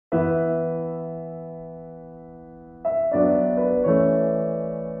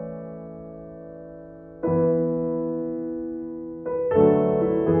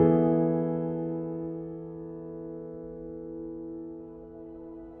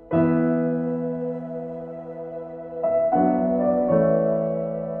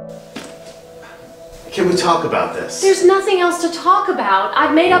Can we talk about this? There's nothing else to talk about.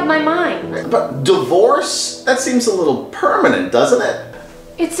 I've made up my mind. But divorce? That seems a little permanent, doesn't it?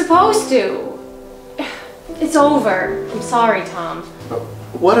 It's supposed to. It's over. I'm sorry, Tom.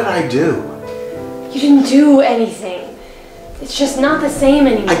 What did I do? You didn't do anything. It's just not the same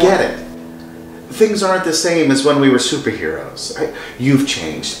anymore. I get it. Things aren't the same as when we were superheroes. You've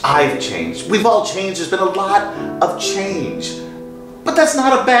changed. I've changed. We've all changed. There's been a lot of change. But that's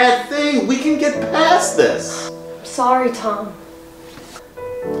not a bad thing. We can get past this. I'm sorry, Tom.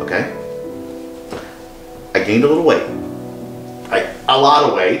 Okay. I gained a little weight. A lot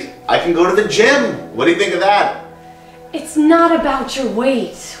of weight. I can go to the gym. What do you think of that? It's not about your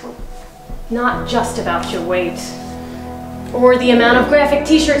weight. Not just about your weight. Or the amount of graphic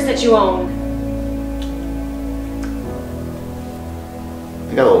t-shirts that you own.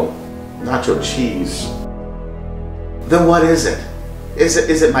 I got a little nacho cheese. Then what is it?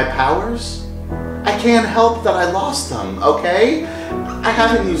 Is it my powers? I can't help that I lost them, okay? I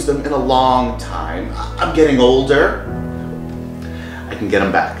haven't used them in a long time. I'm getting older. I can get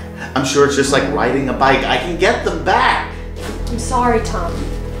them back. I'm sure it's just like riding a bike. I can get them back. I'm sorry, Tom.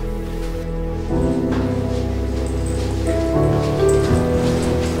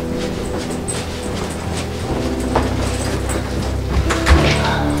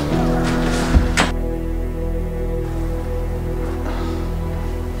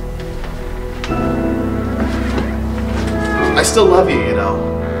 I still love you, you know.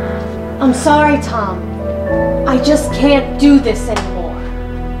 I'm sorry, Tom. I just can't do this anymore.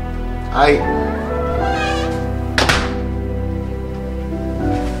 I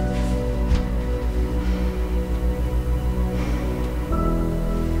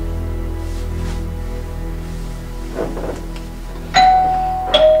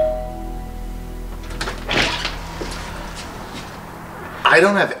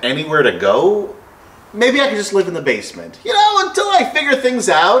don't have anywhere to go. Maybe I could just live in the basement. You know, until I figure things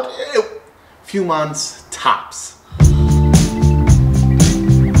out. A few months, tops.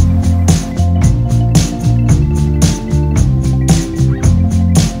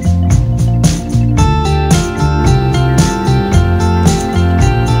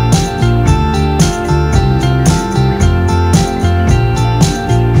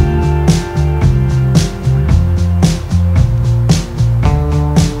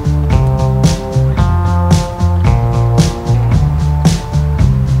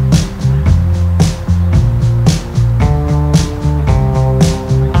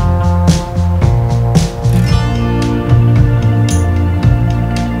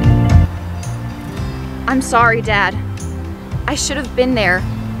 I'm sorry, Dad. I should have been there.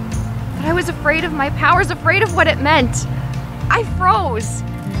 But I was afraid of my powers, afraid of what it meant. I froze.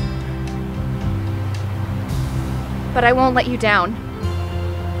 But I won't let you down.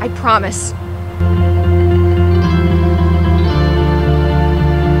 I promise.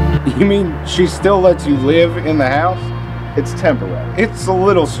 You mean she still lets you live in the house? It's temporary. It's a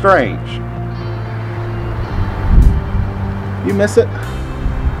little strange. You miss it?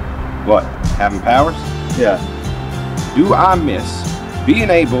 What, having powers? Yeah. Do I miss being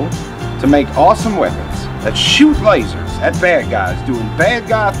able to make awesome weapons that shoot lasers at bad guys doing bad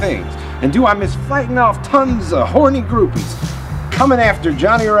guy things? And do I miss fighting off tons of horny groupies coming after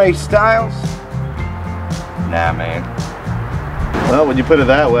Johnny Ray Styles? Nah, man. Well, when you put it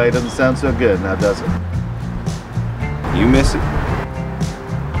that way, it doesn't sound so good now, does it? You miss it?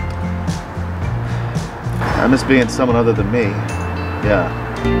 I miss being someone other than me. Yeah.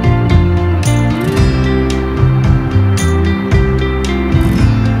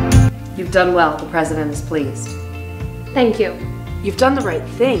 You've done well. The president is pleased. Thank you. You've done the right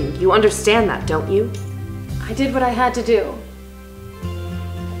thing. You understand that, don't you? I did what I had to do.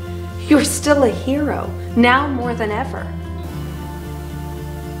 You're still a hero, now more than ever.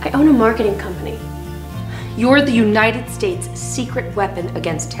 I own a marketing company. You're the United States' secret weapon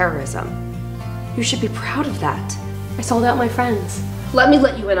against terrorism. You should be proud of that. I sold out my friends. Let me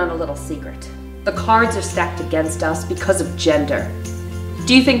let you in on a little secret. The cards are stacked against us because of gender.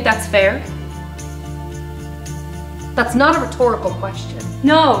 Do you think that's fair? That's not a rhetorical question.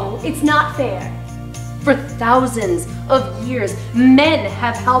 No, it's not fair. For thousands of years, men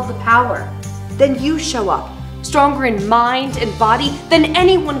have held the power. Then you show up, stronger in mind and body than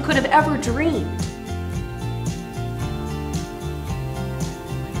anyone could have ever dreamed.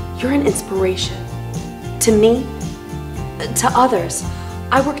 You're an inspiration. To me, to others.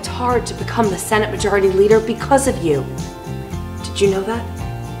 I worked hard to become the Senate Majority Leader because of you. Did you know that?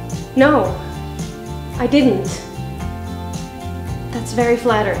 No, I didn't. That's very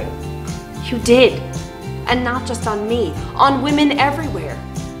flattering. You did. And not just on me, on women everywhere.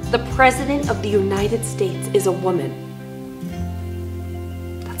 The President of the United States is a woman.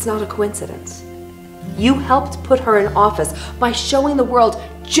 That's not a coincidence. You helped put her in office by showing the world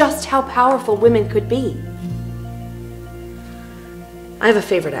just how powerful women could be. I have a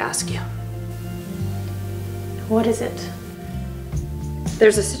favor to ask you. What is it?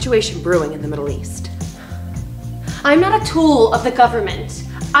 There's a situation brewing in the Middle East. I'm not a tool of the government.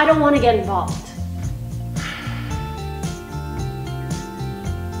 I don't want to get involved.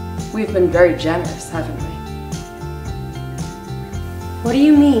 We've been very generous, haven't we? What do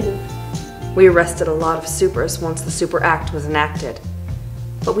you mean? We arrested a lot of supers once the Super Act was enacted.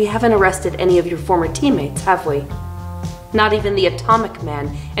 But we haven't arrested any of your former teammates, have we? Not even the Atomic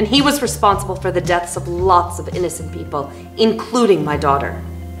Man, and he was responsible for the deaths of lots of innocent people, including my daughter.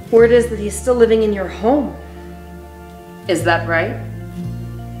 Word is that he's still living in your home. Is that right?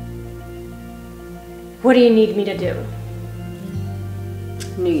 What do you need me to do?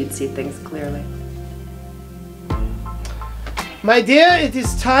 Knew you'd see things clearly. My dear, it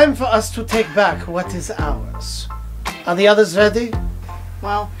is time for us to take back what is ours. Are the others ready?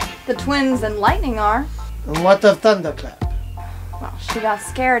 Well, the twins and Lightning are. And what of Thunderclap? Well, she got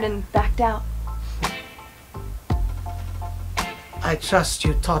scared and backed out. I trust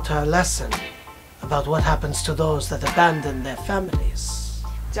you taught her a lesson about what happens to those that abandon their families.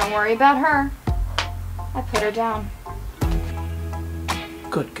 Don't worry about her. I put her down.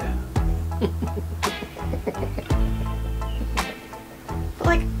 Good girl. But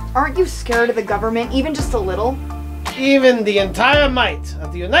like, aren't you scared of the government, even just a little? Even the entire might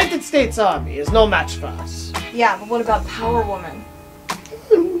of the United States Army is no match for us. Yeah, but what about Power Woman?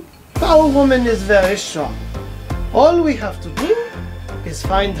 Power Woman is very strong. All we have to do is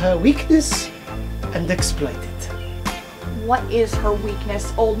find her weakness and exploit it. What is her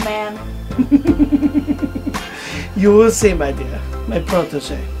weakness, old man? You will see, my dear, my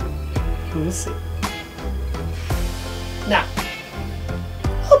protege. You will see. Now,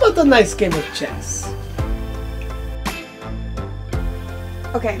 how about a nice game of chess?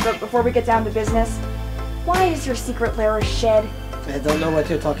 Okay, but before we get down to business, why is your secret lair a shed? I don't know what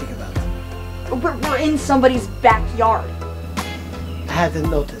you're talking about. We're in somebody's backyard. I hadn't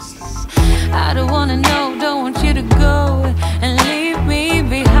noticed. I don't wanna know, don't want you to go and leave me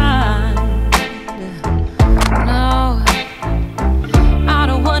be.